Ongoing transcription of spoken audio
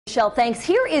Michelle, thanks.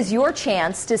 Here is your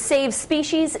chance to save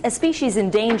a species in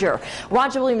danger.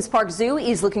 Roger Williams Park Zoo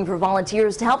is looking for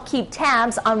volunteers to help keep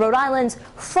tabs on Rhode Island's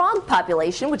frog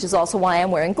population, which is also why I'm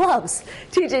wearing gloves.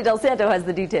 TJ Del Santo has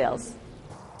the details.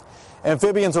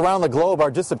 Amphibians around the globe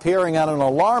are disappearing at an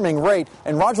alarming rate,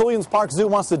 and Roger Williams Park Zoo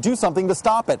wants to do something to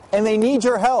stop it, and they need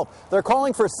your help. They're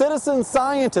calling for citizen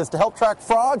scientists to help track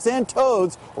frogs and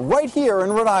toads right here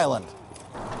in Rhode Island.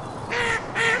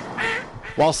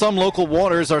 While some local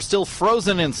waters are still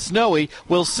frozen and snowy,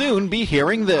 we'll soon be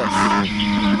hearing this.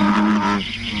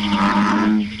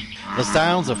 The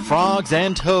sounds of frogs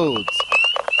and toads.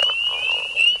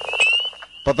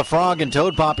 But the frog and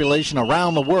toad population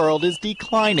around the world is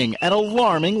declining at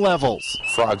alarming levels.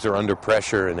 Frogs are under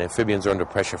pressure and amphibians are under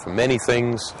pressure for many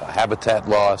things, habitat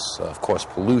loss, of course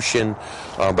pollution,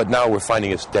 but now we're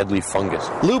finding it's deadly fungus.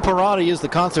 Lou Perotti is the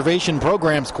Conservation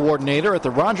Programs Coordinator at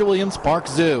the Roger Williams Park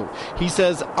Zoo. He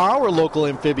says our local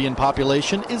amphibian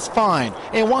population is fine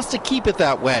and wants to keep it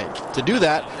that way. To do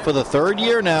that, for the third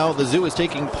year now, the zoo is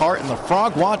taking part in the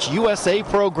Frog Watch USA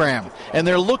program, and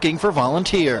they're looking for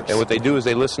volunteers. And what they do is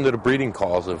they listen to the breeding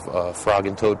calls of frog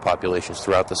and toad populations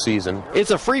throughout the season.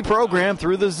 It's a free program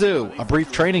through the zoo. A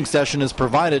brief training session is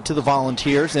provided to the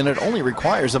volunteers, and it only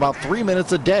requires about 3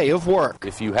 minutes a day of work.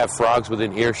 If you have frogs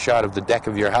within earshot of the deck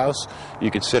of your house,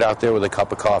 you could sit out there with a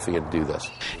cup of coffee and do this.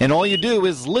 And all you do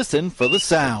is listen for the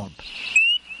sound.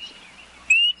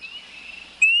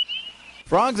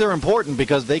 Frogs are important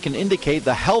because they can indicate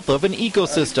the health of an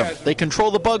ecosystem. They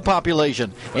control the bug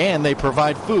population, and they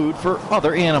provide food for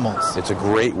other animals. It's a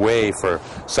great way for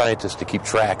scientists to keep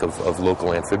track of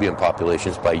local amphibian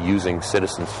populations by using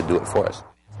citizens to do it for us.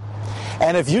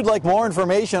 And if you'd like more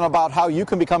information about how you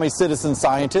can become a citizen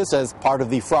scientist as part of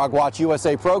the Frog Watch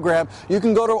USA program, you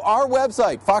can go to our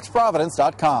website,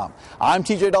 foxprovidence.com. I'm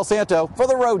TJ Del Santo for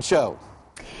The Road Show.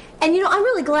 And, you know, I'm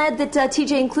really glad that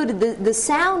TJ included the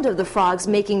sound of the frogs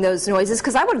making those noises,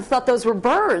 because I would have thought those were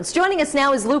birds. Joining us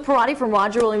now is Lou Perotti from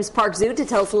Roger Williams Park Zoo to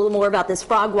tell us a little more about this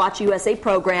Frog Watch USA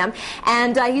program.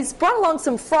 And he's brought along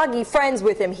some froggy friends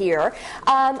with him here.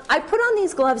 I put on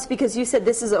these gloves because you said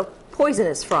this is a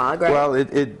poisonous frog, right? Well,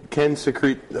 it can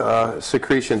secrete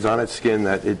secretions on its skin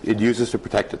that it uses to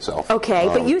protect itself. Okay,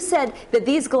 but you said that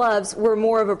these gloves were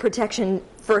more of a protection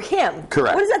for him.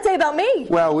 Correct. What does that say about me?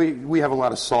 Well, we have a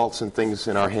lot of salts and things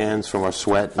in our hands from our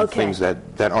sweat and things that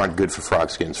aren't good for frog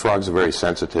skins. Frogs are very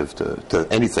sensitive to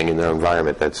anything in their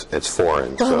environment that's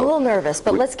foreign. I'm a little nervous,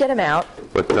 but let's get him out.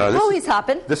 But he's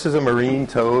hopping. This is a marine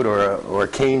toad, or a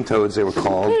cane toads they were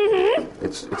called.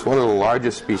 It's one of the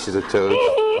largest species of toads.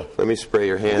 Let me spray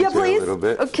your hands here a little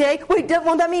bit. Okay. Wait,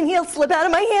 won't that mean he'll slip out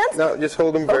of my hands? No, just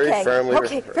hold him very firmly.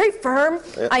 Okay, very firm.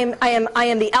 Yeah. I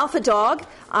am the alpha dog.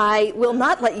 I will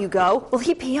not let you go. Will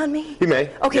he pee on me? He may.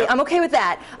 Okay, yeah. I'm okay with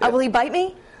that. Will he bite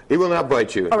me? He will not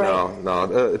bite you. All right.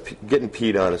 No. Getting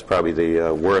peed on is probably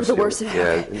the worst. The worst.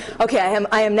 Yeah. Okay,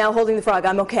 I am now holding the frog.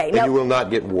 I'm okay. And you will not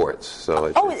get warts. So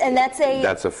and that's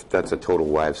a total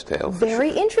wives' tale.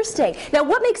 Very interesting. Now,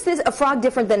 what makes this a frog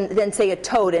different than say a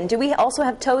toad? And do we also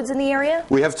have toads in the area?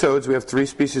 We have toads. We have 3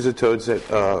 species of toads that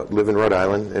live in Rhode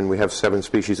Island, and we have 7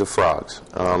 species of frogs.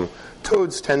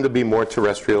 Toads tend to be more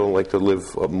terrestrial, like to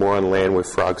live more on land, where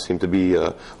frogs seem to be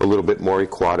a little bit more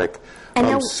aquatic.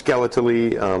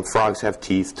 Skeletally, frogs have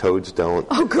teeth, toads don't.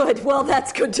 Oh, good. Well,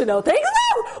 that's good to know. Thanks.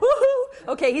 Woohoo!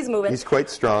 Okay, he's moving. He's quite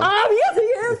strong. Yes, he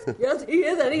is. Yes, he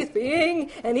is, and he's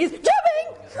peeing, and he's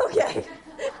jumping. Okay.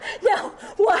 Now,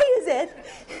 why is it,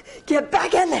 get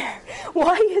back in there,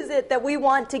 why is it that we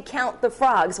want to count the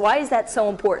frogs? Why is that so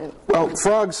important? Well,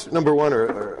 frogs, number one,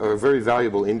 are a very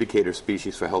valuable indicator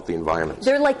species for healthy environments.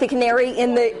 They're like the canary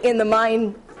in the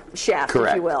mine shaft,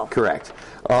 correct, if you will. Correct.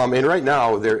 And right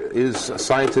now,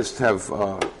 scientists have,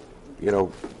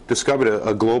 discovered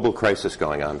a global crisis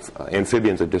going on.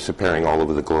 Amphibians are disappearing all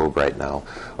over the globe right now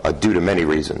due to many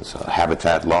reasons.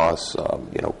 Habitat loss,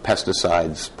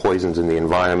 pesticides, poisons in the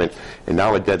environment, and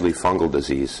now a deadly fungal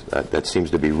disease that seems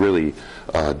to be really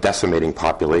decimating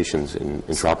populations in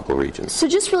tropical regions. So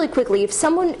just really quickly, if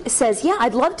someone says, yeah,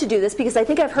 I'd love to do this because I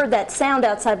think I've heard that sound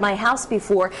outside my house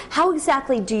before, how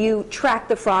exactly do you track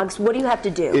the frogs? What do you have to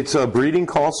do? It's a breeding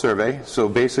call survey. So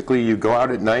basically you go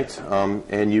out at night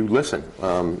and you listen.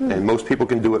 And most people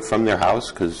can do it from their house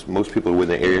because most people are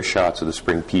within earshots of the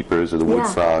spring peepers or the wood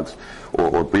frogs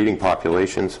or breeding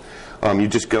populations. You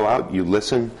just go out, you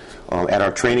listen. At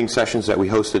our training sessions that we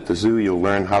host at the zoo, you'll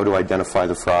learn how to identify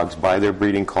the frogs by their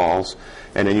breeding calls,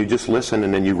 and then you just listen,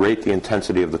 and then you rate the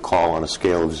intensity of the call on a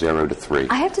scale of 0 to 3.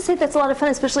 I have to say that's a lot of fun,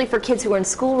 especially for kids who are in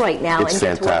school right now. It's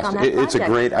and fantastic. Get to work on that It's a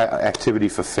project. great activity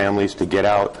for families to get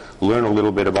out, learn a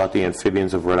little bit about the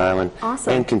amphibians of Rhode Island,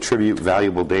 Awesome. and contribute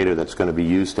valuable data that's going to be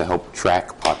used to help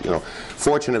track.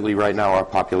 Fortunately, right now our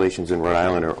populations in Rhode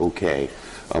Island are okay.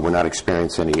 We're not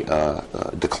experiencing any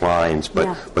declines,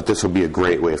 but this will be a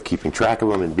great way of keeping track of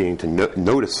them and being to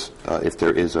notice if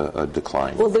there is a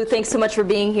decline. Well, Lou, thanks so much for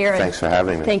being here. Thanks for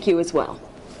having me. Thank you as well.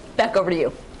 Back over to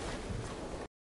you.